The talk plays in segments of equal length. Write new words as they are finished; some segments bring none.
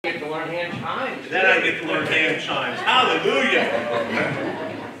learn hand chimes. Then I get to learn hand chimes. Hallelujah!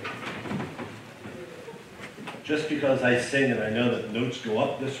 Just because I sing and I know that notes go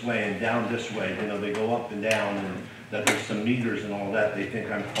up this way and down this way, you know, they go up and down, and that there's some meters and all that, they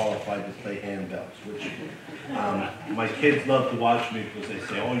think I'm qualified to play handbells, which my kids love to watch me because they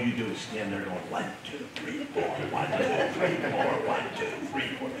say, all you do is stand there going, 1, 2, 3, 4, 1, 2, 3, 4, 1, 2, 3,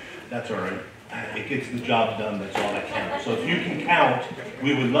 4. That's all right. It gets the job done, that's all that counts. So if you can count,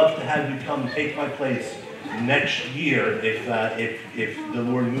 we would love to have you come take my place next year if the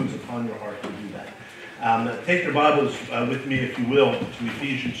Lord moves upon your heart to do that. Take your Bibles with me, if you will, to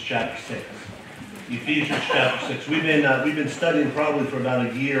Ephesians chapter 6. Ephesians chapter 6. We've been studying probably for about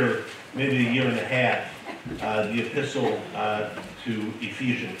a year, maybe a year and a half, the epistle to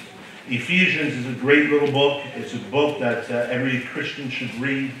Ephesians. Ephesians is a great little book. It's a book that every Christian should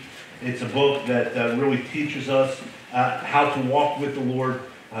read. It's a book that really teaches us how to walk with the Lord.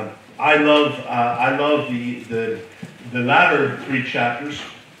 I love the latter 3 chapters.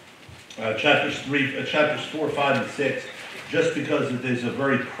 Chapters 4, 5, and 6, just because it is a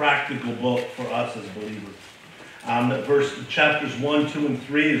very practical book for us as believers. Chapters 1, 2, and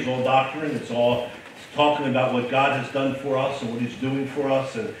 3 is all doctrine. It's all talking about what God has done for us and what He's doing for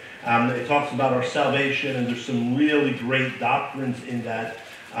us, and it talks about our salvation. And there's some really great doctrines in that.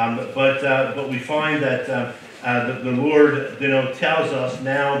 But we find that the Lord, tells us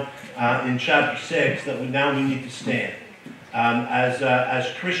now in chapter 6 that we need to stand.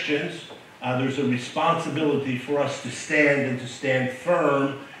 As Christians, there's a responsibility for us to stand and to stand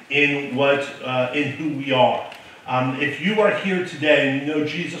firm in in who we are. If you are here today and you know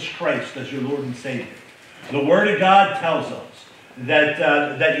Jesus Christ as your Lord and Savior, the Word of God tells us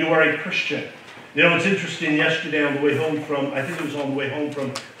that you are a Christian. You know, it's interesting, yesterday on the way home I think it was on the way home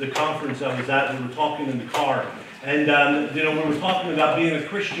from the conference I was at, we were talking in the car, and we were talking about being a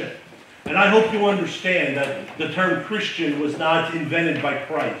Christian. And I hope you understand that the term Christian was not invented by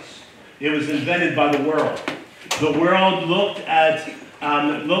Christ. It was invented by the world. The world looked at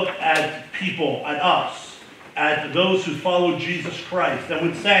people, at us, at those who followed Jesus Christ, and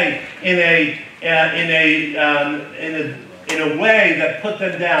would say in a way that put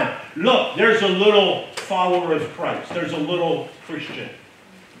them down, look, there's a little follower of Christ. There's a little Christian,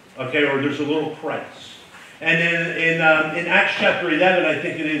 okay, or there's a little Christ. And in Acts chapter 11, I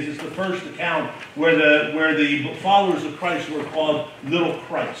think it is the first account where the followers of Christ were called little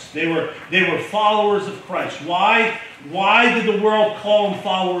Christ. They were followers of Christ. Why did the world call them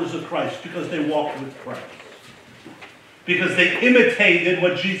followers of Christ? Because they walked with Christ. Because they imitated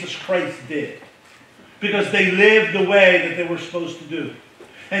what Jesus Christ did. Because they lived the way that they were supposed to do.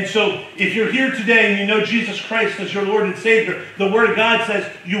 And so, if you're here today and you know Jesus Christ as your Lord and Savior, the Word of God says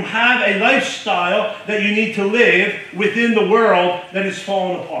you have a lifestyle that you need to live within the world that is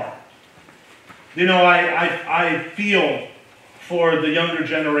falling apart. You know, I feel for the younger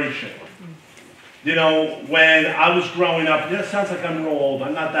generation. You know, when I was growing up, it sounds like I'm real old.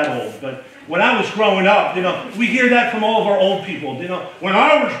 I'm not that old, but when I was growing up, we hear that from all of our old people. When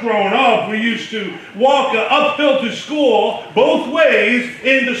I was growing up, we used to walk uphill to school both ways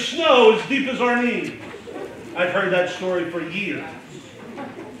in the snow as deep as our knees. I've heard that story for years.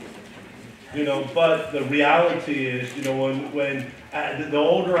 But the reality is, when the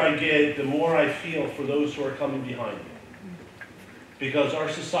older I get, the more I feel for those who are coming behind me. Because our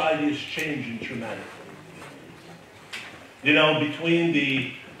society is changing dramatically.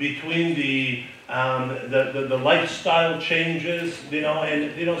 Between the lifestyle changes,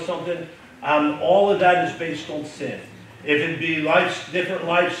 and something, all of that is based on sin. If it be different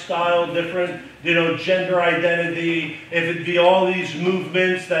lifestyle, different gender identity, if it be all these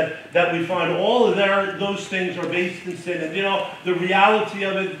movements that we find, all of those things are based in sin. And the reality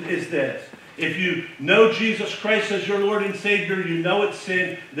of it is this: if you know Jesus Christ as your Lord and Savior, you know it's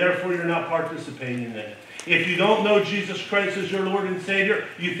sin, therefore you're not participating in it. If you don't know Jesus Christ as your Lord and Savior,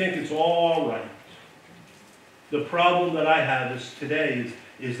 you think it's all right. The problem that I have today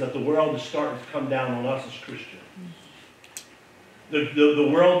is that the world is starting to come down on us as Christians.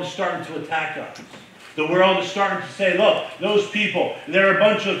 The world is starting to attack us. The world is starting to say, look, those people, they're a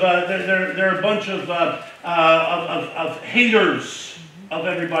bunch of haters of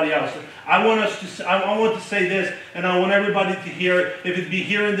everybody else. I want to say this, and I want everybody to hear it. If it be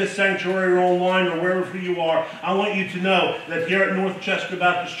here in this sanctuary or online or wherever you are, I want you to know that here at North Chester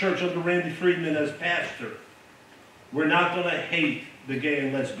Baptist Church under Randy Friedman as pastor, we're not going to hate the gay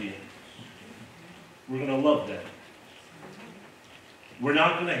and lesbians. We're going to love them. We're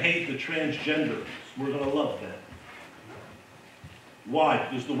not going to hate the transgenders. We're going to love them. Why?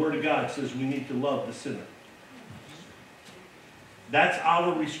 Because the Word of God says we need to love the sinner. That's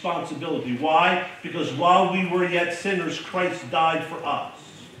our responsibility. Why? Because while we were yet sinners, Christ died for us.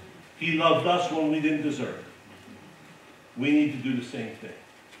 He loved us when we didn't deserve it. We need to do the same thing.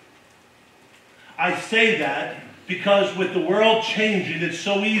 I say that because with the world changing, it's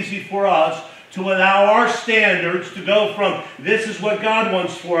so easy for us to allow our standards to go from this is what God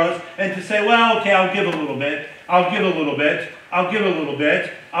wants for us and to say, well, okay, I'll give a little bit, I'll give a little bit, I'll give a little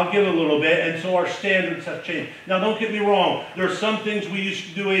bit, I'll give a little bit, and so our standards have changed. Now, don't get me wrong. There are some things we used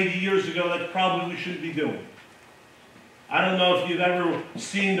to do 80 years ago that probably we shouldn't be doing. I don't know if you've ever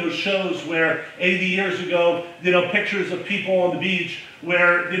seen those shows where 80 years ago, pictures of people on the beach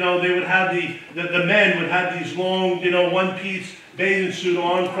where, they would have the men would have these long, one-piece bathing suit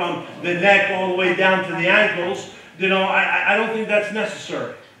on from the neck all the way down to the ankles. I don't think that's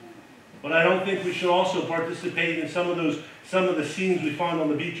necessary. But I don't think we should also participate in some of the scenes we find on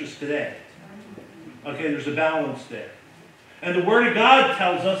the beaches today. Okay, there's a balance there. And the Word of God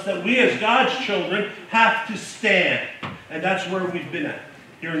tells us that we as God's children have to stand. And that's where we've been at,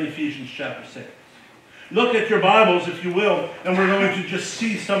 here in Ephesians chapter 6. Look at your Bibles, if you will, and we're going to just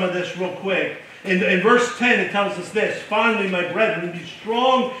see some of this real quick. In verse 10, it tells us this: finally, my brethren, be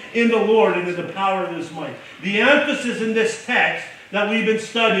strong in the Lord and in the power of His might. The emphasis in this text that we've been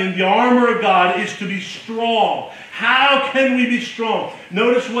studying, the armor of God, is to be strong. How can we be strong?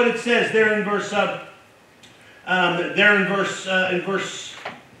 Notice what it says there in verse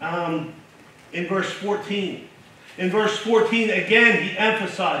 14. In verse 14, again, he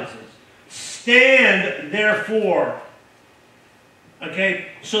emphasizes, stand therefore. Okay,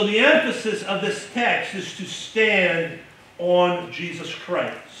 so the emphasis of this text is to stand on Jesus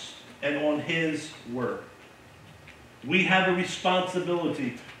Christ and on His Word. We have a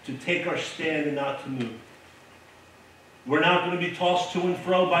responsibility to take our stand and not to move. We're not going to be tossed to and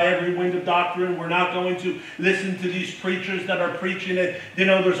fro by every wind of doctrine. We're not going to listen to these preachers that are preaching it.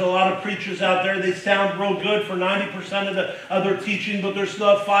 There's a lot of preachers out there. They sound real good for 90% of their teaching, but there's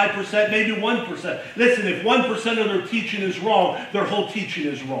still 5%, maybe 1%. Listen, if 1% of their teaching is wrong, their whole teaching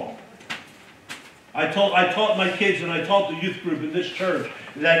is wrong. I taught my kids and I taught the youth group in this church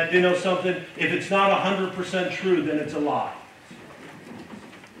that, something, if it's not 100% true, then it's a lie.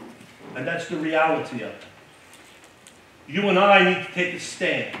 And that's the reality of it. You and I need to take a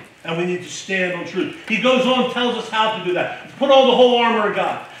stand, and we need to stand on truth. He goes on and tells us how to do that. Put on the whole armor of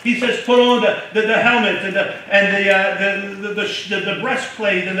God. He says put on the helmet and the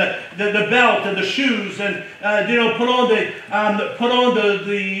breastplate and the belt and the shoes and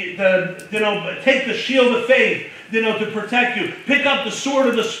take the shield of faith to protect you. Pick up the sword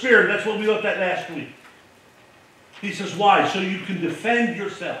of the Spirit. That's what we looked at last week. He says why? So you can defend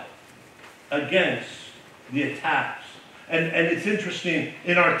yourself against the attacks. And it's interesting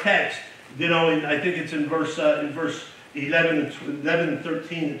in our text, and I think it's in verse 11 and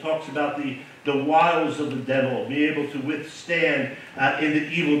 13, it talks about the wiles of the devil, be able to withstand in the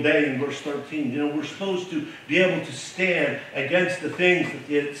evil day in verse 13. We're supposed to be able to stand against the things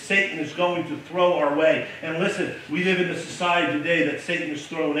that Satan is going to throw our way. And listen, we live in a society today that Satan is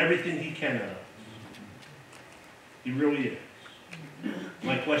throwing everything he can at us. He really is.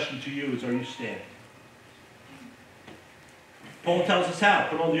 My question to you is, are you standing? Paul tells us how.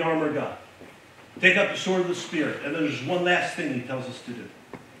 Put on the armor of God. Take up the sword of the Spirit. And then there's one last thing he tells us to do.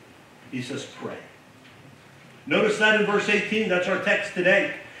 He says pray. Notice that in verse 18. That's our text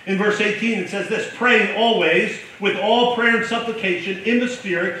today. In verse 18 it says this: praying always with all prayer and supplication in the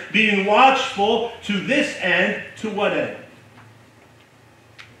Spirit, being watchful to this end. To what end?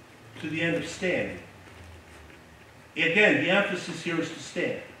 To the end of standing. Again, the emphasis here is to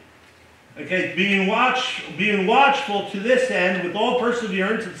stand. Okay, being watchful to this end with all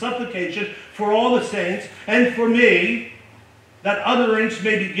perseverance and supplication for all the saints and for me, that utterance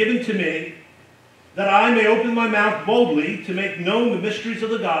may be given to me, that I may open my mouth boldly to make known the mysteries of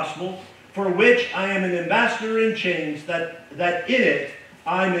the gospel, for which I am an ambassador in chains, that in it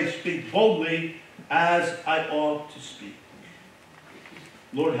I may speak boldly as I ought to speak.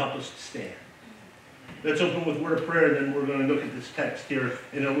 Lord, help us to stand. Let's open with a word of prayer, and then we're going to look at this text here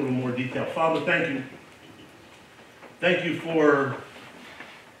in a little more detail. Father, thank you. Thank you for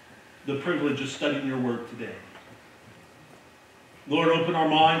the privilege of studying your word today. Lord, open our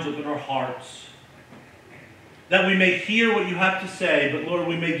minds, open our hearts, that we may hear what you have to say, but Lord,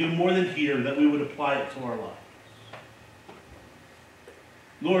 we may do more than hear, that we would apply it to our lives.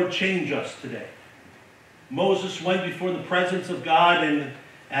 Lord, change us today. Moses went before the presence of God, and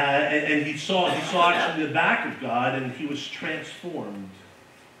he saw actually the back of God, and he was transformed.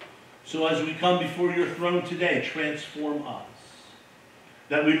 So as we come before your throne today, transform us,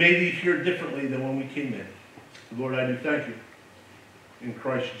 that we may leave here differently than when we came in. Lord, I do thank you. In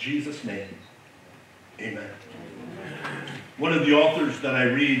Christ Jesus' name, amen. One of the authors that I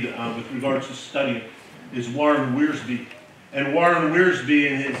read with regards to studying is Warren Wiersbe. And Warren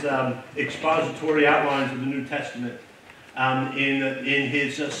Wiersbe, in his expository outlines of the New Testament, in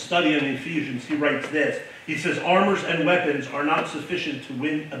his study on Ephesians, he writes this. He says, armors and weapons are not sufficient to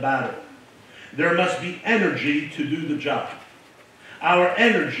win a battle. There must be energy to do the job. Our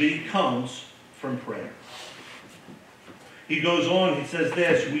energy comes from prayer. He goes on, he says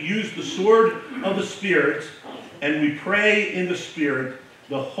this, we use the sword of the Spirit and we pray in the Spirit.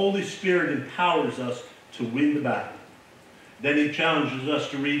 The Holy Spirit empowers us to win the battle. Then he challenges us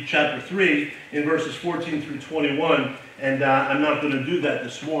to read chapter 3 in verses 14 through 21. And I'm not going to do that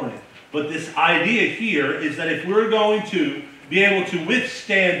this morning. But this idea here is that if we're going to be able to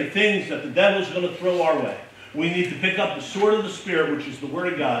withstand the things that the devil's going to throw our way, we need to pick up the sword of the Spirit, which is the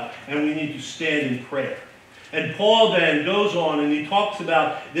Word of God, and we need to stand in prayer. And Paul then goes on and he talks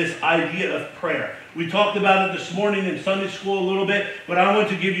about this idea of prayer. We talked about it this morning in Sunday school a little bit, but I want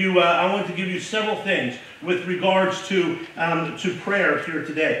to give you several things with regards to prayer here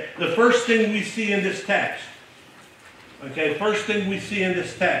today. The first thing we see in this text,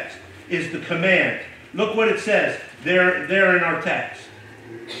 is the command. Look what it says there in our text.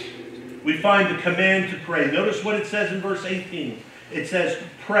 We find the command to pray. Notice what it says in verse 18. It says,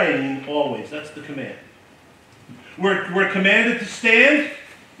 praying always. That's the command. We're commanded to stand.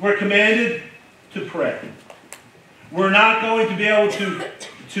 We're commanded to pray. We're not going to be able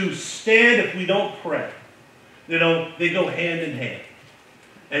to stand if we don't pray. They go hand in hand.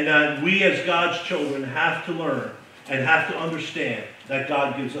 And we as God's children have to learn and have to understand that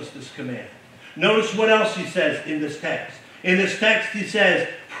God gives us this command. Notice what else he says in this text. In this text he says,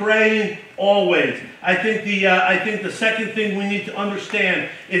 praying always. I think the second thing we need to understand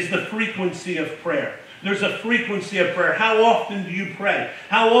is the frequency of prayer. There's a frequency of prayer. How often do you pray?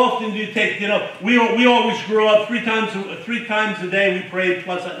 How often do you take, we always grew up three times a day we prayed,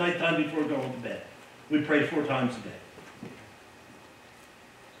 plus at nighttime before going to bed. We pray 4 times a day.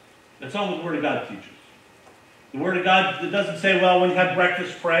 That's not what the Word of God teaches. The Word of God doesn't say, well, when you have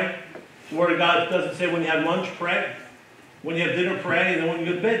breakfast, pray. The Word of God doesn't say when you have lunch, pray. When you have dinner, pray. And then when you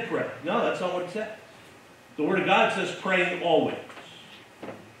go to bed, pray. No, that's not what it says. The Word of God says praying always.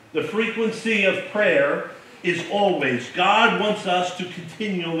 The frequency of prayer is always. God wants us to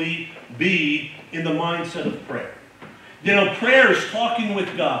continually be in the mindset of prayer. Prayer is talking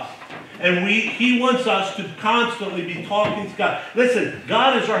with God. And He wants us to constantly be talking to God. Listen,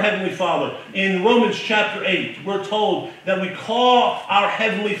 God is our Heavenly Father. In Romans chapter 8, we're told that we call our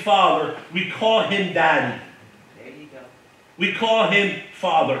Heavenly Father, we call Him Daddy. There you go. We call Him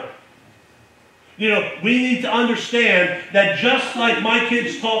Father. We need to understand that just like my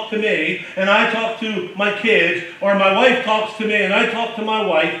kids talk to me, and I talk to my kids, or my wife talks to me, and I talk to my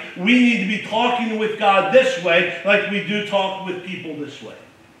wife, we need to be talking with God this way, like we do talk with people this way.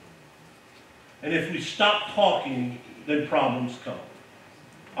 And if we stop talking, then problems come.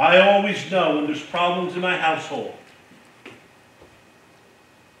 I always know when there's problems in my household,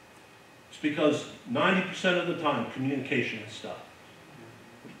 it's because 90% of the time communication is stopped.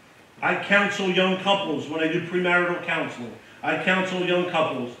 I counsel young couples when I do premarital counseling. I counsel young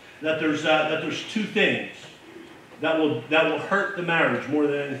couples that there's 2 things that will hurt the marriage more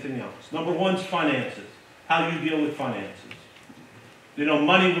than anything else. Number 1 is finances. How you deal with finances.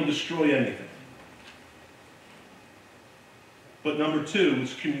 Money will destroy anything. But number 2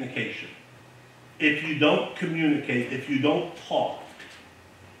 is communication. If you don't communicate, if you don't talk,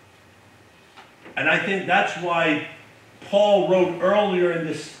 and I think that's why Paul wrote earlier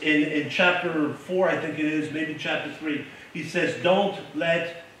in chapter 4, I think it is, maybe chapter 3, he says, don't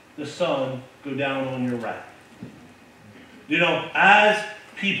let the sun go down on your wrath. As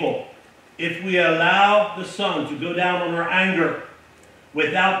people, if we allow the sun to go down on our anger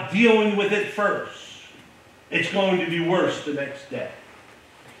without dealing with it first, it's going to be worse the next day.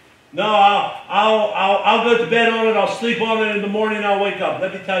 No, I'll go to bed on it, I'll sleep on it, in the morning I'll wake up.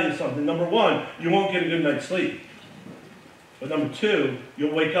 Let me tell you something. Number 1, you won't get a good night's sleep. But number 2,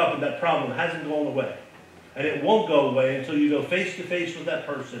 you'll wake up and that problem hasn't gone away. And it won't go away until you go face to face with that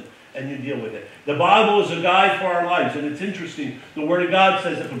person and you deal with it. The Bible is a guide for our lives. And it's interesting. The Word of God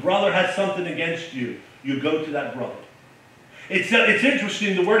says if a brother has something against you, you go to that brother. It's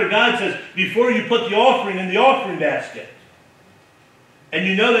interesting. The Word of God says before you put the offering in the offering basket, and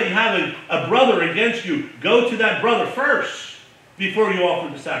you know that you have a brother against you, go to that brother first before you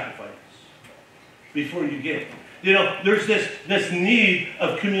offer the sacrifice. Before you give. There's this need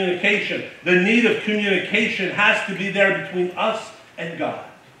of communication. The need of communication has to be there between us and God.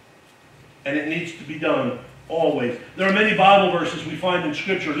 And it needs to be done Always. There are many Bible verses we find in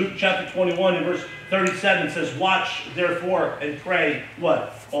Scripture. Luke chapter 21 and verse 37 says, watch therefore and pray,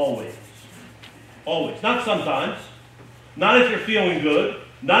 what? Always. Always. Not sometimes. Not if you're feeling good.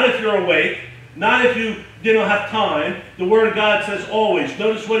 Not if you're awake. Not if you don't have time. The Word of God says always.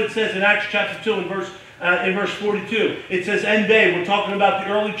 Notice what it says in Acts chapter 2 in verse 42. It says, and they, we're talking about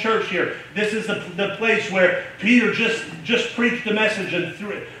the early church here. This is the place where Peter just preached the message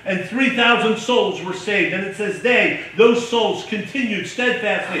and 3,000 souls were saved. And it says those souls continued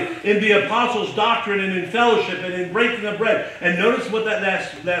steadfastly in the apostles' doctrine and in fellowship and in breaking of bread. And notice what that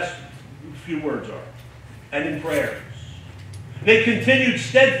last few words are. And in prayers. They continued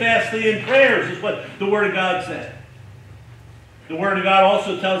steadfastly in prayers is what the Word of God said. The Word of God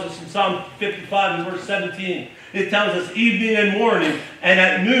also tells us in Psalm 55 and verse 17, it tells us evening and morning and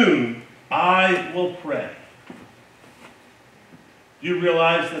at noon I will pray. Do you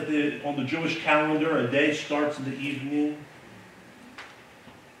realize that on the Jewish calendar a day starts in the evening?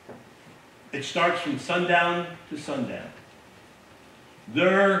 It starts from sundown to sundown.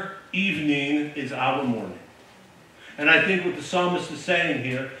 Their evening is our morning. And I think what the psalmist is saying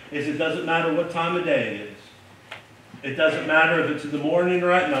here is it doesn't matter what time of day it is. It doesn't matter if it's in the morning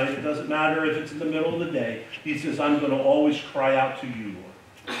or at night. It doesn't matter if it's in the middle of the day. He says, I'm going to always cry out to you,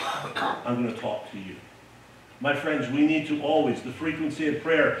 Lord. I'm going to talk to you. My friends, we need to always, the frequency of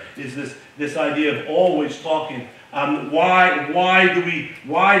prayer is this idea of always talking. Why do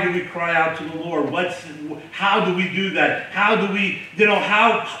we cry out to the Lord? How do we do that? How do we,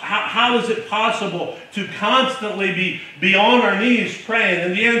 how is it possible to constantly be on our knees praying?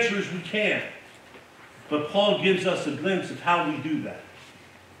 And the answer is we can't. But Paul gives us a glimpse of how we do that.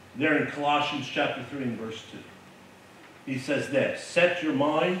 There in Colossians chapter 3 and verse 2. He says this, set your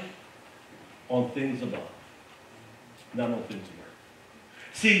mind on things above, not on things of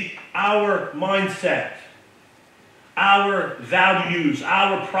earth. See, our mindset, our values,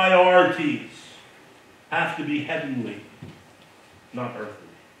 our priorities have to be heavenly, not earthly.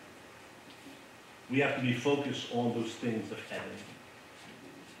 We have to be focused on those things of heaven.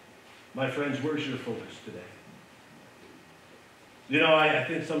 My friends, where's your focus today? I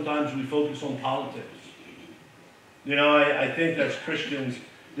think sometimes we focus on politics. I think as Christians,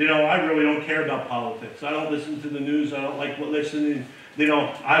 I really don't care about politics. I don't listen to the news. I don't like listening.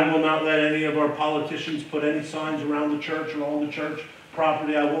 I will not let any of our politicians put any signs around the church or on the church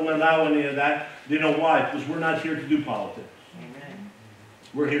property. I won't allow any of that. Why? Because we're not here to do politics. Amen.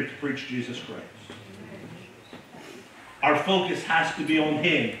 We're here to preach Jesus Christ. Our focus has to be on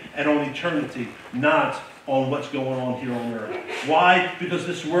Him and on eternity, not on what's going on here on earth. Why? Because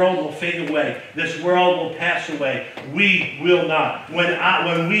this world will fade away. This world will pass away. We will not.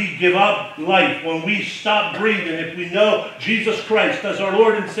 When we give up life, when we stop breathing, if we know Jesus Christ as our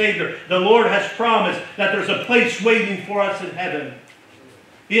Lord and Savior, the Lord has promised that there's a place waiting for us in heaven.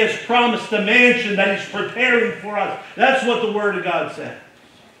 He has promised a mansion that He's preparing for us. That's what the Word of God says.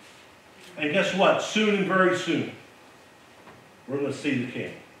 And guess what? Soon and very soon, we're going to see the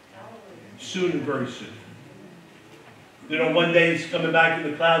King. Soon and very soon. One day He's coming back in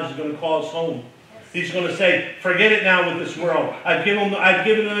the clouds. He's going to call us home. He's going to say, forget it now with this world. I've given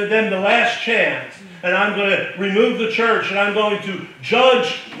them the last chance. And I'm going to remove the church. And I'm going to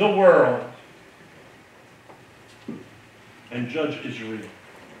judge the world. And judge Israel.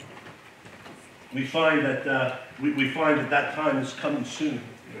 We find that that time is coming soon.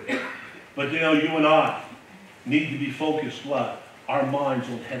 But you and I need to be focused, what? Our minds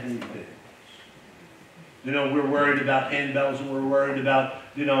on heavenly things. We're worried about handbells, and we're worried about,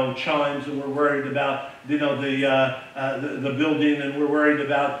 chimes, and we're worried about, the building, and we're worried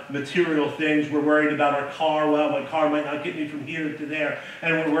about material things. We're worried about our car. Well, my car might not get me from here to there.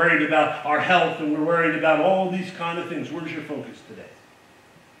 And we're worried about our health, and we're worried about all these kind of things. Where's your focus today?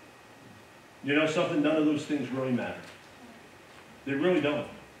 Something? None of those things really matter. They really don't.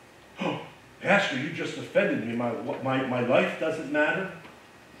 Oh, Pastor, you just offended me. My life doesn't matter.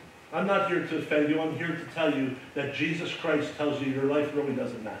 I'm not here to offend you. I'm here to tell you that Jesus Christ tells you your life really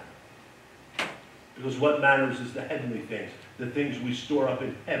doesn't matter. Because what matters is the heavenly things, the things we store up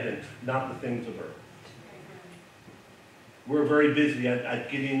in heaven, not the things of earth. We're very busy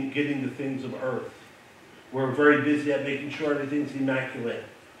at getting the things of earth. We're very busy at making sure everything's immaculate.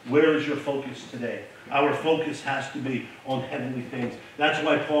 Where is your focus today? Our focus has to be on heavenly things. That's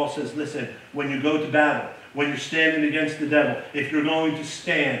why Paul says, listen, when you go to battle, when you're standing against the devil, if you're going to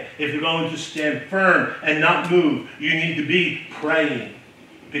stand firm and not move, you need to be praying,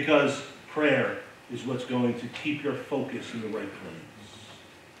 because prayer is what's going to keep your focus in the right place.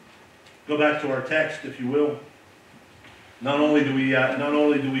 Go back to our text, if you will. Not only do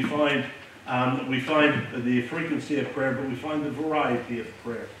we find We find the frequency of prayer, but we find the variety of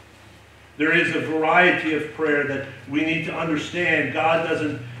prayer. There is a variety of prayer that we need to understand. God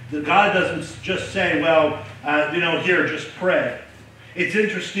doesn't just say, well, here, just pray. It's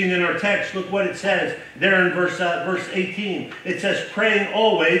interesting in our text, look what it says there in verse 18. It says, praying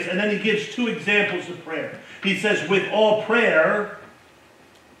always, and then he gives two examples of prayer. He says, with all prayer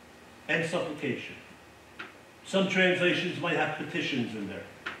and supplication. Some translations might have petitions in there.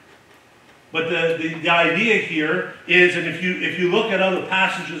 But the idea here is, and if you look at other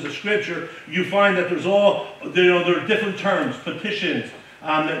passages of Scripture, you find that there are different terms, petitions.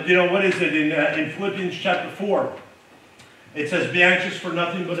 What is it in Philippians chapter 4? It says, be anxious for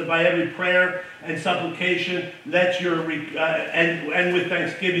nothing, but by every prayer and supplication, let your and with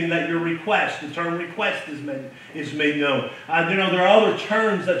thanksgiving, let your request. The term request is made known. There are other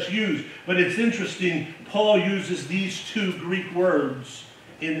terms that's used, but it's interesting. Paul uses these two Greek words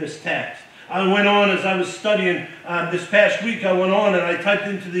in this text. I went on as I was studying this past week. I went on and I typed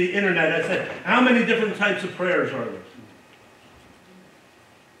into the internet. I said, how many different types of prayers are there?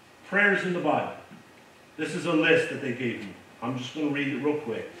 Prayers in the Bible. This is a list that they gave me. I'm just going to read it real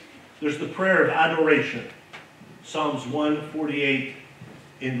quick. There's the prayer of adoration. Psalms 148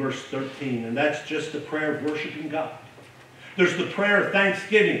 in verse 13. And that's just the prayer of worshiping God. There's the prayer of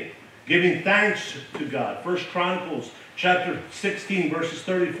thanksgiving. Giving thanks to God. 1 Chronicles chapter 16 verses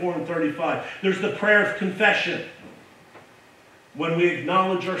 34 and 35. There's the prayer of confession. When we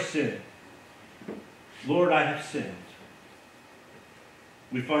acknowledge our sin. Lord, I have sinned.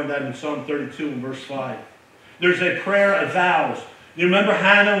 We find that in Psalm 32 and verse 5. There's a prayer of vows. You remember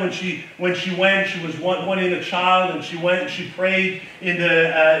Hannah when she went, she was wanting a child, and she went and she prayed in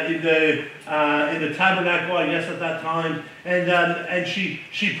the tabernacle, I guess at that time, and she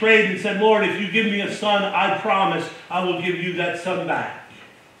prayed and said, Lord, if you give me a son, I promise I will give you that son back.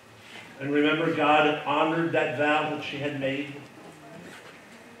 And remember, God honored that vow that she had made.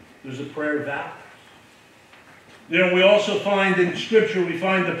 There's a prayer of vows. We also find in Scripture, we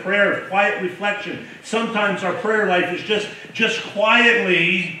find the prayer of quiet reflection. Sometimes our prayer life is just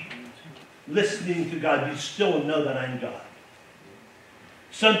quietly listening to God. Be still and know that I'm God.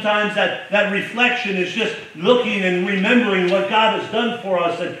 Sometimes that reflection is just looking and remembering what God has done for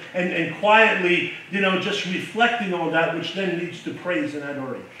us and quietly, just reflecting on that, which then leads to praise and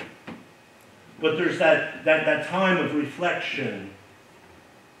adoration. But there's that time of reflection.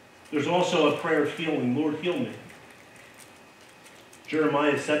 There's also a prayer of healing. Lord, heal me.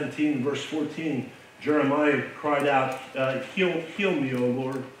 Jeremiah 17, verse 14, Jeremiah cried out, heal me, O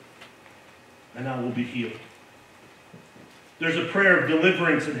Lord, and I will be healed. There's a prayer of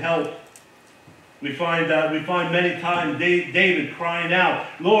deliverance and help. We find many times David crying out,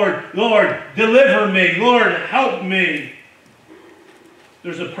 Lord, Lord, deliver me, Lord, help me.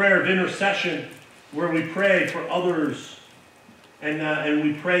 There's a prayer of intercession where we pray for others and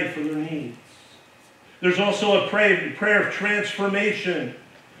we pray for their needs. There's also a prayer of transformation.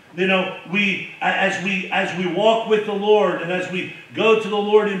 As we walk with the Lord and as we go to the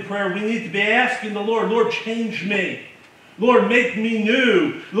Lord in prayer, we need to be asking the Lord, Lord, change me. Lord, make me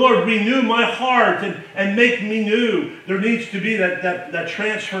new. Lord, renew my heart and make me new. There needs to be that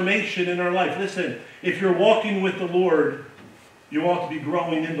transformation in our life. Listen, if you're walking with the Lord, you ought to be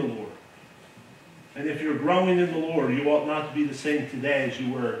growing in the Lord. And if you're growing in the Lord, you ought not to be the same today as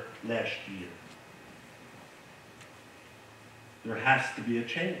you were last year. There has to be a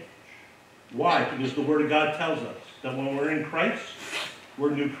change. Why? Because the Word of God tells us that when we're in Christ,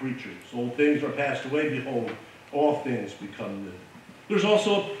 we're new creatures. Old things are passed away. Behold, all things become new. There's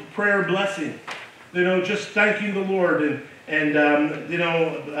also a prayer of blessing. Just thanking the Lord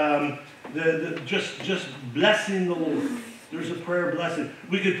just blessing the Lord. There's a prayer of blessing.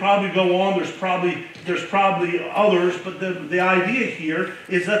 We could probably go on. There's probably others, but the idea here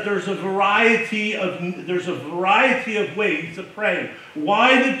is that there's a variety of ways of praying.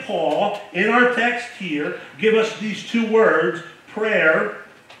 Why did Paul, in our text here, give us these two words, prayer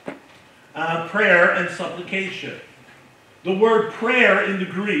and supplication? The word prayer in the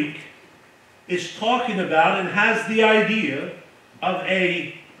Greek is talking about and has the idea of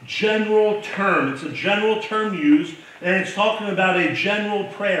a general term. It's a general term used, and it's talking about a general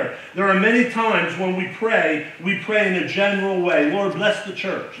prayer. There are many times when we pray in a general way. Lord, bless the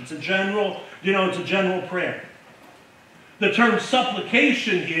church. It's a general prayer. The term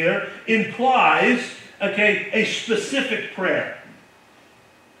supplication here implies, a specific prayer.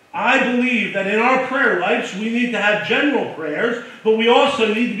 I believe that in our prayer lives, we need to have general prayers, but we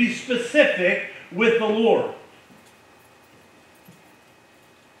also need to be specific with the Lord.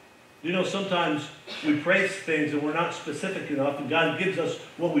 You know, sometimes we pray things and we're not specific enough, and God gives us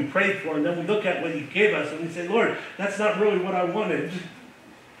what we prayed for, and then we look at what He gave us and we say, Lord, that's not really what I wanted.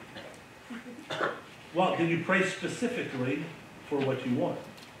 Well, can you pray specifically for what you want?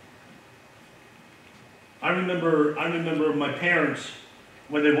 I remember my parents,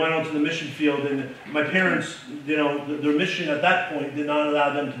 when they went onto the mission field, and my parents, you know, their mission at that point did not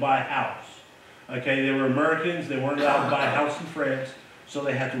allow them to buy a house. Okay, they were Americans, they weren't allowed to buy a house in France, so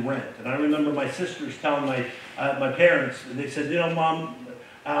they had to rent. And I remember my sisters telling my parents, they said, you know, Mom,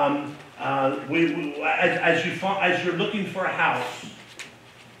 as you're looking for a house,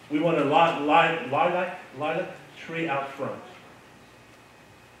 we want a lilac tree out front.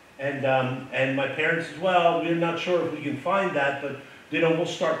 And my parents said, well, we're not sure if we can find that, but you know, we'll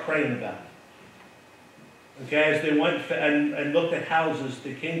start praying about it. Okay, as they went and looked at houses,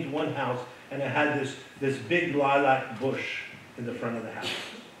 they came to one house and it had this big lilac bush in the front of the house.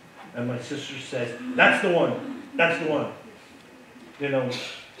 And my sister says, that's the one. That's the one. You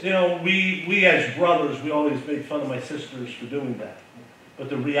know, we as brothers, we always made fun of my sisters for doing that. But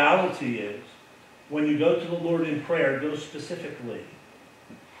the reality is, when you go to the Lord in prayer, go specifically.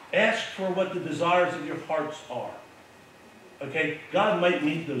 Ask for what the desires of your hearts are. Okay? God might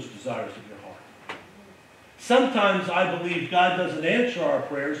meet those desires of your heart. Sometimes I believe God doesn't answer our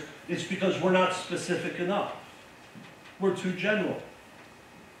prayers. It's because we're not specific enough. We're too general.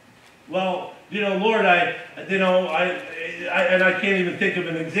 Well, you know, Lord, I can't even think of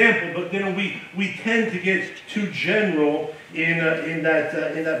an example, but you know, we tend to get too general in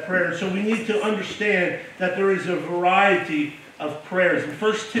that prayer. So we need to understand that there is a variety of prayers. In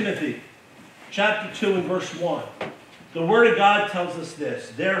 1 Timothy chapter 2 and verse 1, the Word of God tells us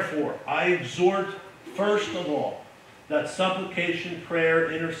this: therefore, I exhort first of all that supplication, prayer,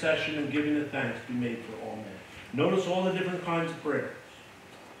 intercession, and giving of thanks be made for all men. Notice all the different kinds of prayers.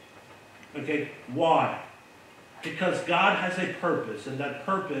 Okay, why? Because God has a purpose, and that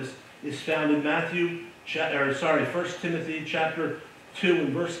purpose is found in 1 Timothy chapter 2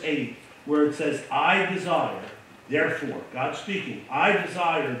 and verse 8, where it says, I desire, therefore, God speaking, I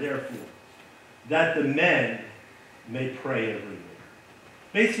desire, therefore, that the men may pray everywhere.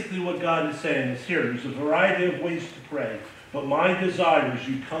 Basically what God is saying is here, there's a variety of ways to pray, but my desire is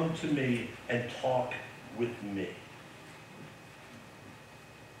you come to me and talk with me.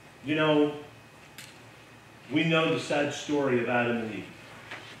 You know, we know the sad story of Adam and Eve.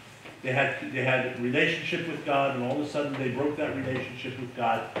 They had a relationship with God, and all of a sudden they broke that relationship with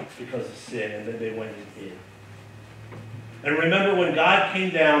God because of sin, and then they went and hid. And remember when God came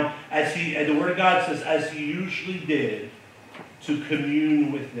down, and the Word of God says, as He usually did, to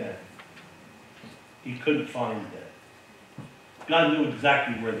commune with them. He couldn't find them. God knew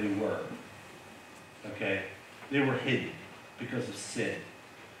exactly where they were. Okay? They were hidden because of sin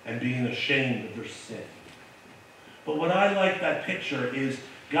and being ashamed of their sin. But what I like that picture is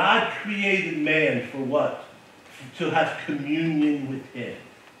God created man for what? To have communion with Him.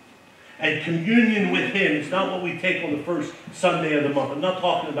 And communion with Him is not what we take on the first Sunday of the month. I'm not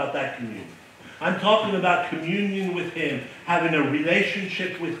talking about that communion. I'm talking about communion with Him, having a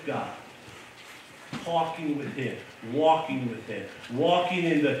relationship with God, talking with Him, walking with Him, walking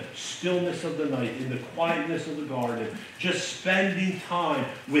in the stillness of the night, in the quietness of the garden, just spending time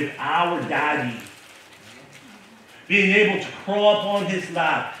with our Daddy, being able to crawl up on His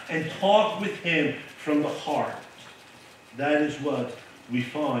lap and talk with Him from the heart. That is what we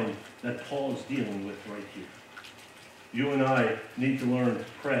find that Paul is dealing with right here. You and I need to learn to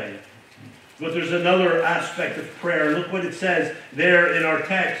pray. But there's another aspect of prayer. Look what it says there in our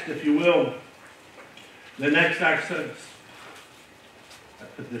text, if you will. The next aspect. I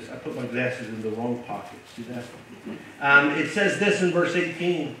put my glasses in the wrong pocket. See that? It says this in verse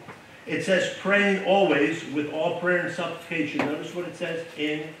 18. It says, praying always with all prayer and supplication. Notice what it says,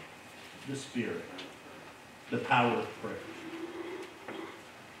 in the Spirit. The power of prayer.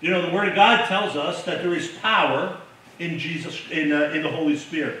 You know, the Word of God tells us that there is power in Jesus, in the Holy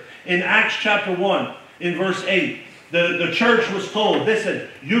Spirit. In Acts chapter 1, in verse 8, the church was told, listen,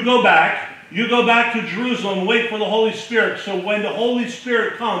 you go back to Jerusalem and wait for the Holy Spirit. So when the Holy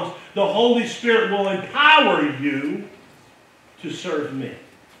Spirit comes, the Holy Spirit will empower you to serve me.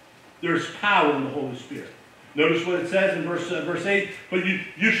 There's power in the Holy Spirit. Notice what it says in verse 8, but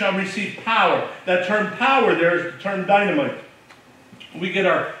you shall receive power. That term power there is the term dynamite. We get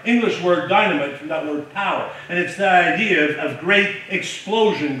our English word dynamite from that word power. And it's the idea of great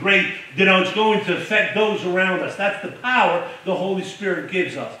explosion, it's going to affect those around us. That's the power the Holy Spirit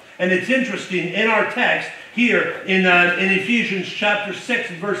gives us. And it's interesting, in our text here in Ephesians chapter 6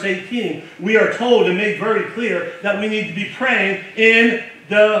 and verse 18, we are told and made very clear that we need to be praying in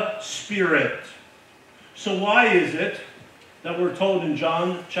the Spirit. So why is it that we're told in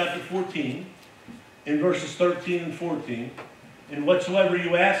John chapter 14, in verses 13 and 14, and whatsoever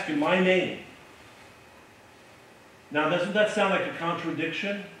you ask in my name? Now, doesn't that sound like a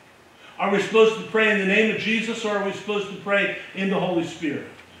contradiction? Are we supposed to pray in the name of Jesus, or are we supposed to pray in the Holy Spirit?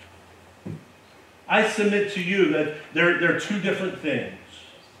 I submit to you that they're two different things.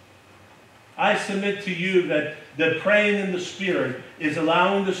 I submit to you that praying in the Spirit is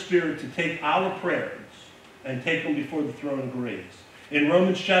allowing the Spirit to take our prayers and take them before the throne of grace. In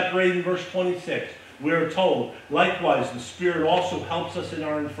Romans chapter 8 and verse 26, we are told, likewise, the Spirit also helps us in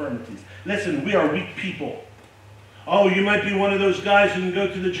our infirmities. Listen, we are weak people. Oh, you might be one of those guys who can go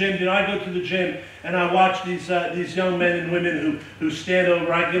to the gym. You know, I go to the gym and I watch these young men and women who stand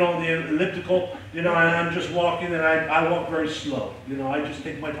over. I get on the elliptical, you know, and I'm just walking, and I walk very slow. You know, I just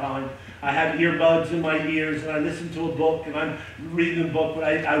take my time. I have earbuds in my ears, and I listen to a book, and I'm reading a book, but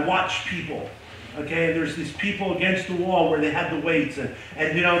I watch people. Okay, and there's these people against the wall where they have the weights, and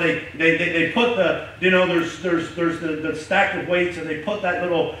you know, they put the, you know, there's the stack of weights, and they put that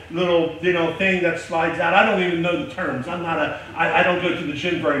little you know, thing that slides out. I don't even know the terms. I don't go to the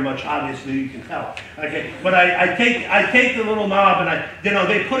gym very much, obviously, you can tell. Okay, but I take the little knob, and you know,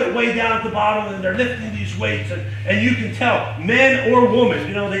 they put it way down at the bottom, and they're lifting these weights, and you can tell, men or women,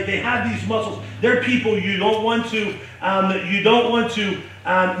 you know, they have these muscles. They're people you don't want to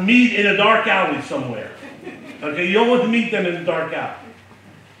meet in a dark alley somewhere. Okay, you don't want to meet them in a dark alley.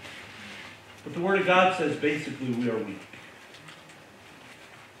 But the Word of God says basically we are weak.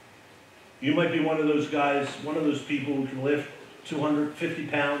 You might be one of those guys, one of those people who can lift 250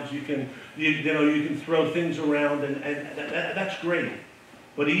 pounds. You can throw things around, and that's great.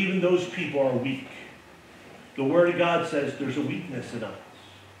 But even those people are weak. The Word of God says there's a weakness in us.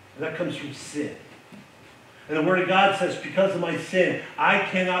 And that comes from sin. And the Word of God says, because of my sin, I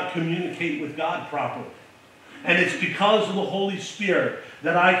cannot communicate with God properly. And it's because of the Holy Spirit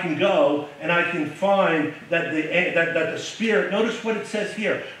that I can go and I can find that the Spirit, notice what it says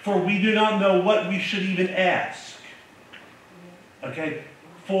here, for we do not know what we should even ask. Okay?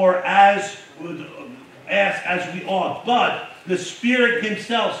 For ask as we ought. But the Spirit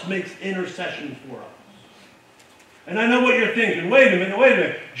Himself makes intercession for us. And I know what you're thinking. Wait a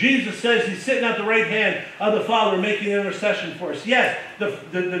minute. Jesus says He's sitting at the right hand of the Father making intercession for us. Yes,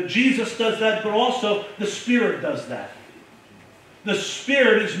 the Jesus does that, but also the Spirit does that. The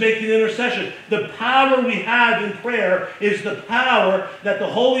Spirit is making intercession. The power we have in prayer is the power that the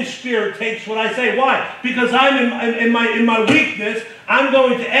Holy Spirit takes when I say. Why? Because I'm in my weakness, I'm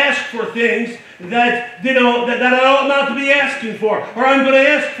going to ask for things that I ought not to be asking for, or I'm going to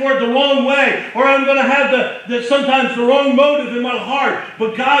ask for it the wrong way, or I'm going to have sometimes the wrong motive in my heart.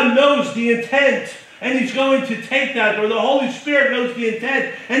 But God knows the intent, and He's going to take that, or the Holy Spirit knows the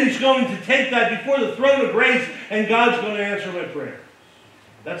intent, and He's going to take that before the throne of grace, and God's going to answer my prayer.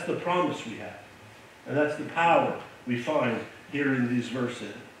 That's the promise we have, and that's the power we find here in these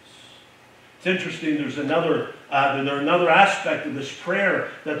verses. It's interesting. There's another aspect of this prayer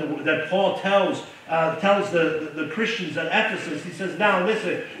that Paul tells the Christians at Ephesus. He says, "Now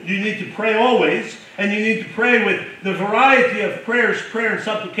listen, you need to pray always, and you need to pray with the variety of prayers, prayer and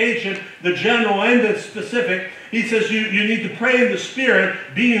supplication, the general and the specific." He says you need to pray in the Spirit,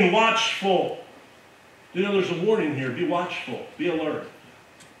 being watchful. You know, there's a warning here: be watchful, be alert,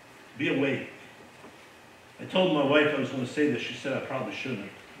 be awake. I told my wife I was going to say this. She said I probably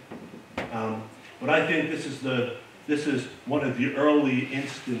shouldn't. But I think this is one of the early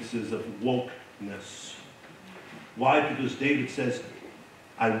instances of wokeness. Why? Because David says,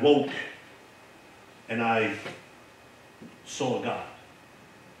 I woke and I saw God.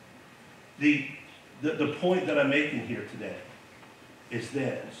 The point that I'm making here today is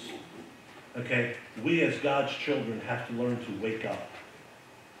this. Okay? We as God's children have to learn to wake up.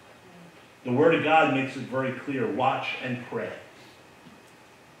 The Word of God makes it very clear. Watch and pray.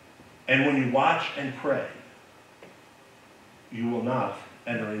 And when you watch and pray, you will not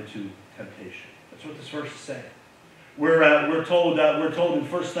enter into temptation. That's what this verse is saying. We're told in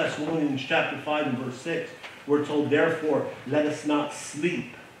 1 Thessalonians chapter 5 and verse 6, we're told, therefore, let us not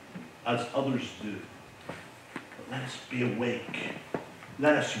sleep as others do, but let us be awake.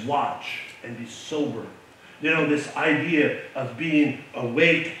 Let us watch and be sober. You know, this idea of being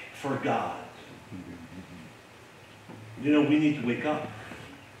awake for God. You know, we need to wake up.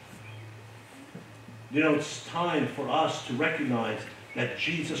 You know, it's time for us to recognize that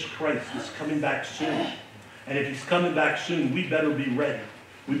Jesus Christ is coming back soon. And if He's coming back soon, we better be ready.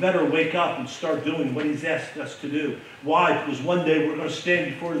 We better wake up and start doing what he's asked us to do. Why? Because one day we're going to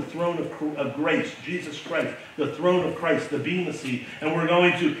stand before the throne of grace, Jesus Christ, the throne of Christ, the Bema seat,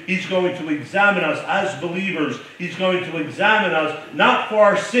 and he's going to examine us as believers. He's going to examine us, not for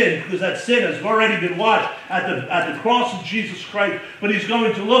our sin, because that sin has already been washed at the cross of Jesus Christ, but he's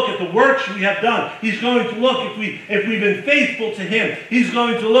going to look at the works we have done. He's going to look if we've been faithful to him. He's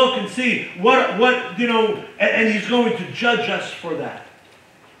going to look and see and he's going to judge us for that.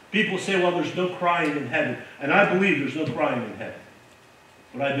 People say, well, there's no crying in heaven. And I believe there's no crying in heaven.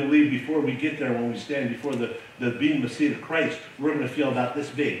 But I believe before we get there, when we stand before the Bema seat of Christ, we're going to feel about this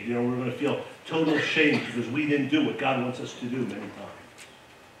big. We're going to feel total shame because we didn't do what God wants us to do many times.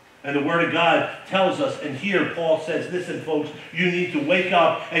 And the Word of God tells us, and here Paul says, listen, folks, you need to wake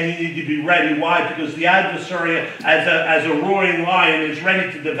up and you need to be ready. Why? Because the adversary, as a roaring lion, is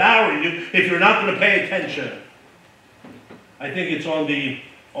ready to devour you if you're not going to pay attention. I think it's on the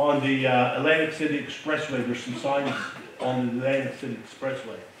Atlantic City Expressway. There's some signs on the Atlantic City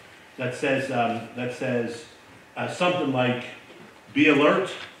Expressway that says something like, be alert,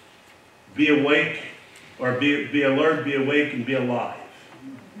 be awake, or be alert, be awake, and be alive.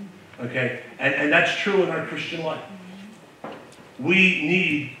 Okay? And that's true in our Christian life. We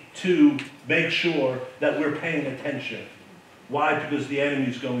need to make sure that we're paying attention. Why? Because the enemy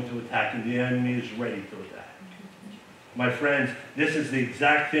is going to attack, and the enemy is ready to attack. My friends, this is the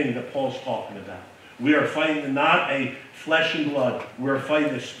exact thing that Paul's talking about. We are fighting not a flesh and blood. We are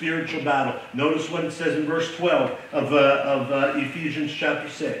fighting a spiritual battle. Notice what it says in verse 12 of Ephesians chapter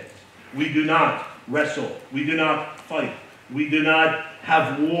 6. We do not wrestle. We do not fight. We do not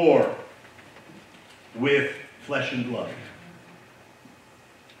have war with flesh and blood,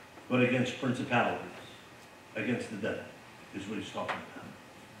 but against principalities, against the devil, is what he's talking about.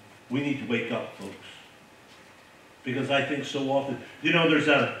 We need to wake up, folks. Because I think so often, there's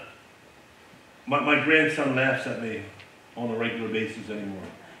my grandson laughs at me on a regular basis anymore.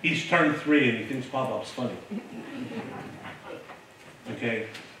 He's turned 3 and he thinks pop-up's funny. Okay?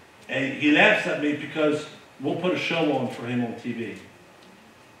 And he laughs at me because we'll put a show on for him on TV.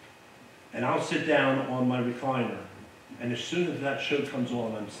 And I'll sit down on my recliner, and as soon as that show comes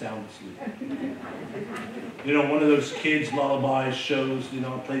on, I'm sound asleep. One of those kids' lullabies shows,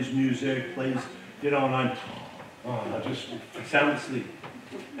 plays music, and I just sound asleep.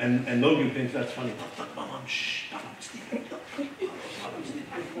 And Logan thinks that's funny. Mom, shh, I'm asleep.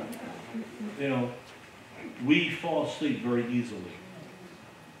 We fall asleep very easily.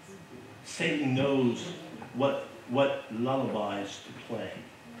 Satan knows what lullabies to play,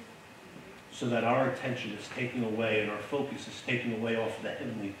 so that our attention is taken away and our focus is taken away off of the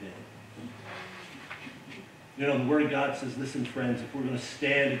heavenly thing. The Word of God says, listen, friends, if we're going to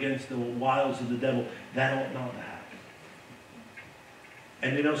stand against the wiles of the devil, that ought not to happen.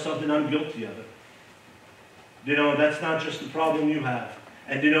 And something, I'm guilty of it. That's not just the problem you have.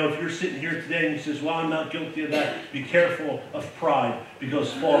 And if you're sitting here today and you says, well, I'm not guilty of that, be careful of pride,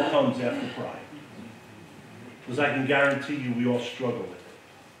 because fall comes after pride. Because I can guarantee you we all struggle with it.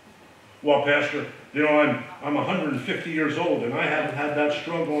 Well, Pastor, I'm 150 years old and I haven't had that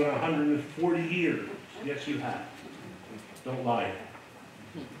struggle in 140 years. Yes, you have. Don't lie.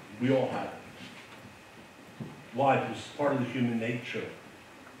 We all have it. Why? Because it's part of the human nature.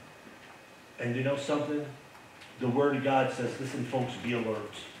 And something? The Word of God says, listen, folks, be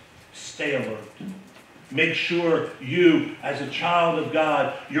alert. Stay alert. Make sure you, as a child of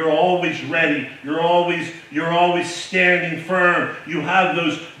God, you're always ready. You're always standing firm. You have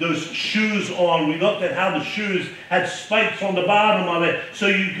those shoes on. We looked at how the shoes had spikes on the bottom of it so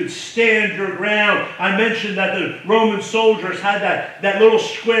you could stand your ground. I mentioned that the Roman soldiers had that little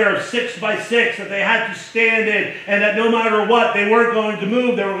square of 6 by 6 that they had to stand in, and that no matter what, they weren't going to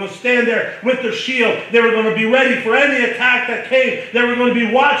move. They were going to stand there with their shield. They were going to be ready for any attack that came. They were going to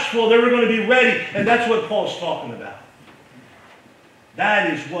be watchful. They were going to be ready. And that's what Paul's talking about.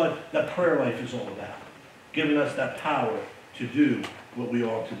 That is what the prayer life is all about. Giving us that power to do what we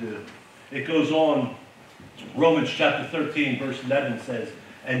ought to do. It goes on, Romans chapter 13, verse 11 says,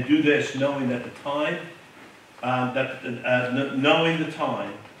 and do this knowing that knowing the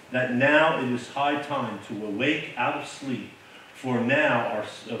time, that now it is high time to awake out of sleep, for now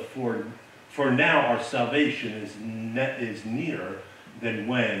our salvation is nearer than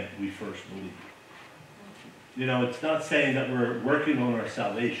when we first believed. It's not saying that we're working on our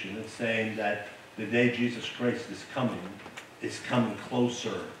salvation. It's saying that the day Jesus Christ is coming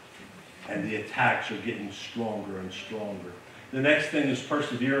closer, and the attacks are getting stronger and stronger. The next thing is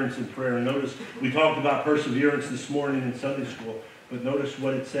perseverance in prayer. Notice, we talked about perseverance this morning in Sunday school, but notice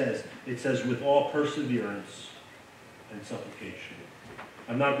what it says. It says, with all perseverance and supplication.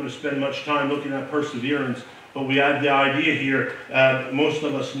 I'm not going to spend much time looking at perseverance, but we have the idea here. Most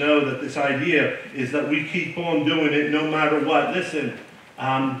of us know that this idea is that we keep on doing it no matter what. Listen,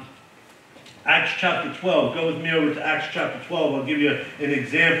 Acts chapter 12. Go with me over to Acts chapter 12. I'll give you an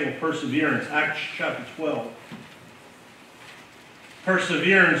example of perseverance. Acts chapter 12.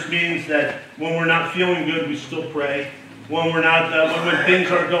 Perseverance means that when we're not feeling good, we still pray. When we're not, when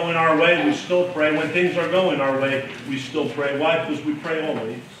things are going our way, we still pray. When things are going our way, we still pray. Why? Because we pray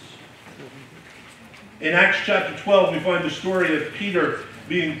always. In Acts chapter 12, we find the story of Peter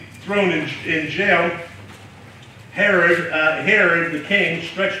being thrown in jail. Herod, the king,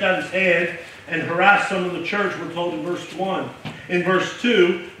 stretched out his hand and harassed some of the church, we're told in verse 1. In verse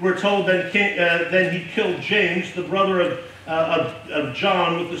 2, we're told that then he killed James, the brother of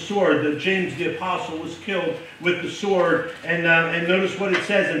John, with the sword. That James the apostle was killed with the sword. And notice what it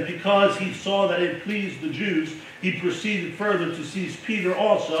says. And because he saw that it pleased the Jews, he proceeded further to seize Peter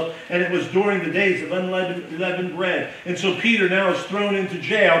also. And it was during the days of unleavened bread. And so Peter now is thrown into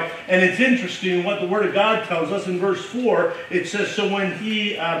jail. And it's interesting what the Word of God tells us in verse 4. It says, so when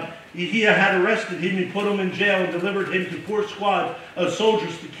he had arrested him, he put him in jail and delivered him to 4 squads of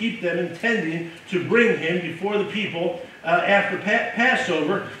soldiers to keep them, intending to bring him before the people after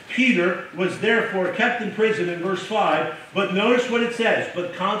Passover. Peter was therefore kept in prison in verse 5. But notice what it says.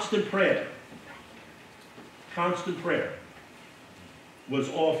 But constant prayer was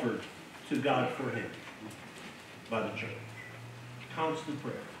offered to God for him by the church. Constant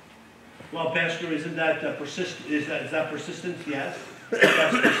prayer. Well, Pastor, isn't that is that persistence? Yes.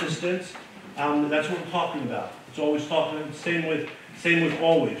 That's persistence. That's what we're talking about. It's always talking. Same with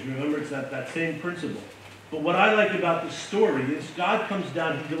always. Remember, it's that same principle. But what I like about this story is God comes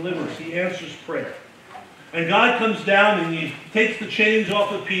down, He delivers, He answers prayer. And God comes down and He takes the chains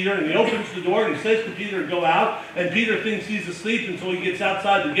off of Peter and He opens the door and He says to Peter to go out. And Peter thinks he's asleep until he gets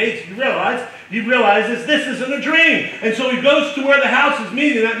outside the gates. He realizes this isn't a dream. And so he goes to where the house is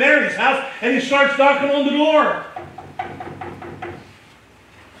meeting, at Mary's house, and he starts knocking on the door.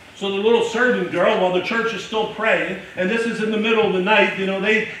 So the little servant girl, while the church is still praying, and this is in the middle of the night,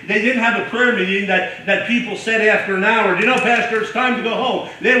 they didn't have a prayer meeting that people said after an hour, Pastor, it's time to go home.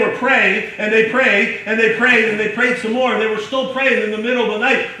 They were praying, and they prayed, and they prayed, and they prayed some more, and they were still praying in the middle of the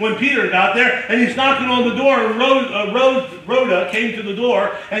night when Peter got there, and he's knocking on the door, and Rhoda came to the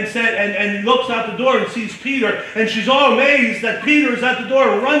door and said, and he looks out the door and sees Peter, and she's all amazed that Peter is at the door,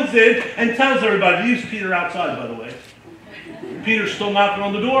 runs in, and tells everybody. Leaves Peter outside, by the way. Peter's still knocking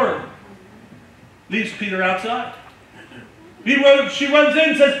on the door. Leaves Peter outside. She runs in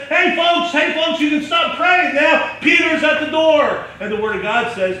and says, hey folks, you can stop praying now. Peter's at the door. And the Word of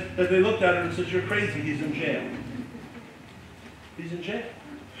God says that they looked at her and said, you're crazy, he's in jail. He's in jail.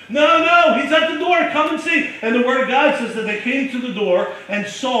 No, he's at the door, come and see. And the Word of God says that they came to the door and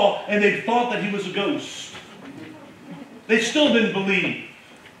saw, and they thought that he was a ghost. They still didn't believe.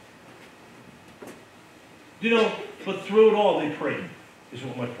 But through it all, they prayed, is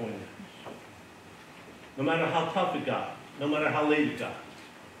what my point is. No matter how tough it got, no matter how late it got,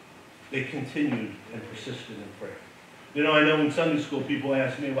 they continued and persisted in prayer. I know in Sunday school people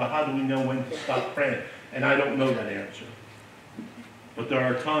ask me, well, how do we know when to stop praying? And I don't know that answer. But there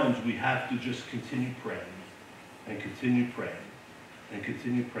are times we have to just continue praying and continue praying and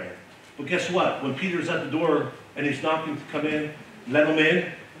continue praying. But guess what? When Peter's at the door and he's knocking to come in, let him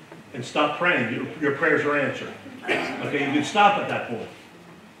in and stop praying. Your prayers are answered. Okay, you can stop at that point.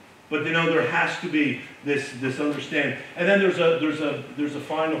 But there has to be this understanding. And then there's a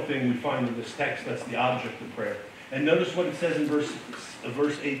final thing we find in this text that's the object of prayer. And notice what it says in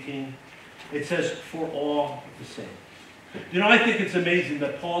verse 18. It says, for all the saints. I think it's amazing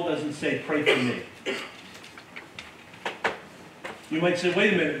that Paul doesn't say, pray for me. You might say,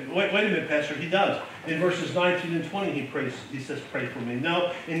 wait a minute, Pastor, he does. In verses 19 and 20, he says, pray for me.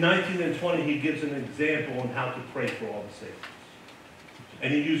 No, in 19 and 20, he gives an example on how to pray for all the saints.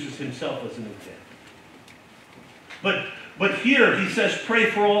 And he uses himself as an example. But here, he says,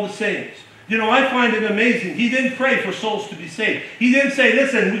 pray for all the saints. I find it amazing. He didn't pray for souls to be saved. He didn't say,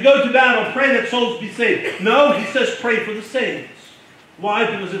 listen, we go to battle, pray that souls be saved. No, he says, pray for the saints. Why?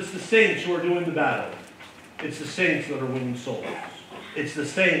 Because it's the saints who are doing the battle. It's the saints that are winning souls. It's the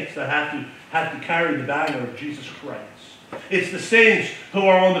saints that have to carry the banner of Jesus Christ. It's the saints who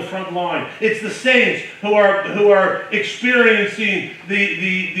are on the front line. It's the saints who are experiencing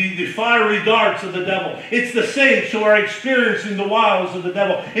the fiery darts of the devil. It's the saints who are experiencing the wiles of the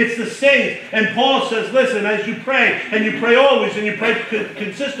devil. It's the saints. And Paul says, listen, as you pray, and you pray always, and you pray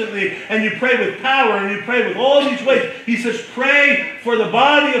consistently, and you pray with power, and you pray with all these ways, he says, pray for the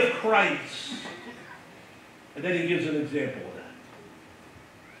body of Christ. And then he gives an example of that.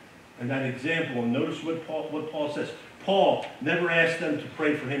 And that example, and notice what Paul says. Paul never asked them to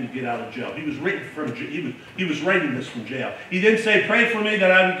pray for him to get out of jail. He was writing this from jail. He didn't say, pray for me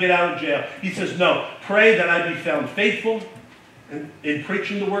that I would get out of jail. He says, no, pray that I be found faithful in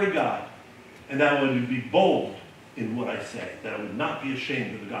preaching the word of God, and that I would be bold in what I say, that I would not be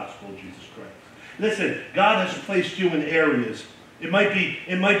ashamed of the gospel of Jesus Christ. Listen, God has placed you in areas. It might be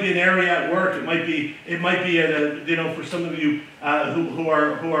an area at work. It might be at a, for some of you who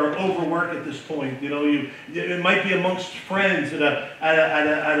are overworked at this point. It might be amongst friends at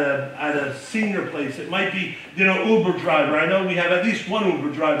a senior place. It might be Uber driver. I know we have at least one Uber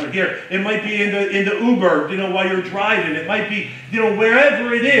driver here. It might be in the Uber while you're driving. It might be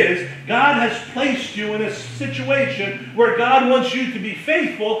wherever it is. God has placed you in a situation where God wants you to be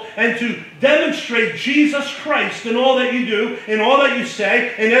faithful and to demonstrate Jesus Christ in all that you do, in all that you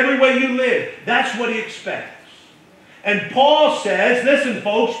say, in every way you live. That's what he expects. And Paul says, listen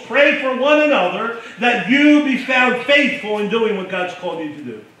folks, pray for one another that you be found faithful in doing what God's called you to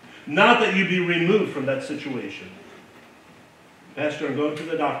do. Not that you be removed from that situation. Pastor, I'm going to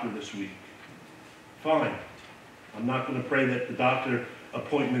the doctor this week. Fine. I'm not going to pray that the doctor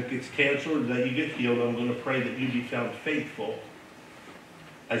appointment gets canceled or that you get healed. I'm going to pray that you be found faithful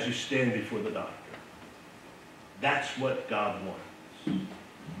as you stand before the doctor. That's what God wants.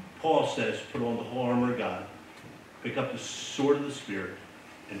 Paul says, put on the whole armor of God, pick up the sword of the Spirit,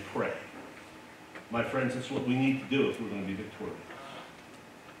 and pray. My friends, that's what we need to do if we're going to be victorious.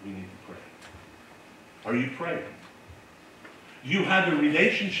 We need to pray. Are you praying? Do you have a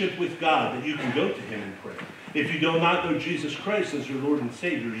relationship with God that you can go to him in prayer? If you do not know Jesus Christ as your Lord and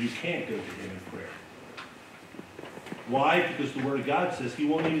Savior, you can't go to him in prayer. Why? Because the Word of God says he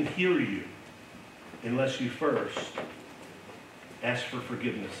won't even hear you unless you first ask for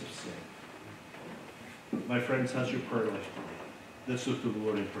forgiveness of sin. My friends, how's your prayer life today? Let's look to the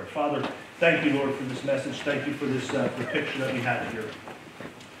Lord in prayer. Father, thank you, Lord, for this message. Thank you for this picture that we have here.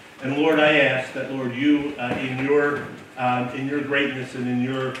 And Lord, I ask that, Lord, you, in your greatness and in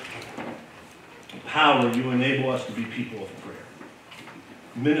your power, you enable us to be people of prayer.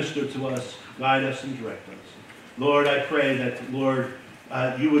 Minister to us, guide us, and direct us. Lord, I pray that, Lord,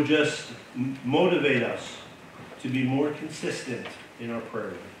 you would just motivate us to be more consistent in our prayer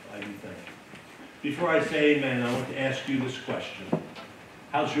life. I do thank you. Before I say amen, I want to ask you this question.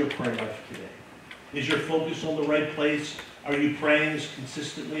 How's your prayer life today? Is your focus on the right place? Are you praying as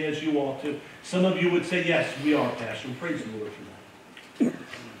consistently as you ought to? Some of you would say, yes, we are, Pastor. Praise the Lord for that.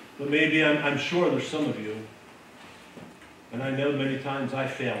 But maybe I'm sure there's some of you, and I know many times I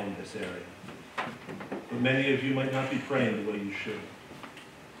fail in this area. But many of you might not be praying the way you should.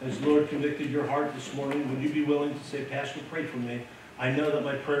 Has the Lord convicted your heart this morning? Would you be willing to say, Pastor, pray for me? I know that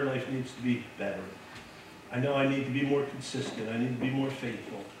my prayer life needs to be better. I know I need to be more consistent. I need to be more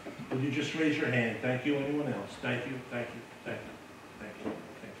faithful. Would you just raise your hand? Thank you. Anyone else? Thank you. Thank you. Thank you. Thank you.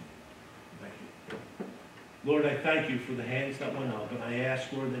 Thank you. Thank you. Lord, I thank you for the hands that went up. And I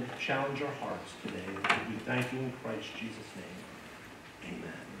ask, Lord, that you challenge our hearts today. We thank you in Christ Jesus' name.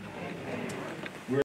 Amen.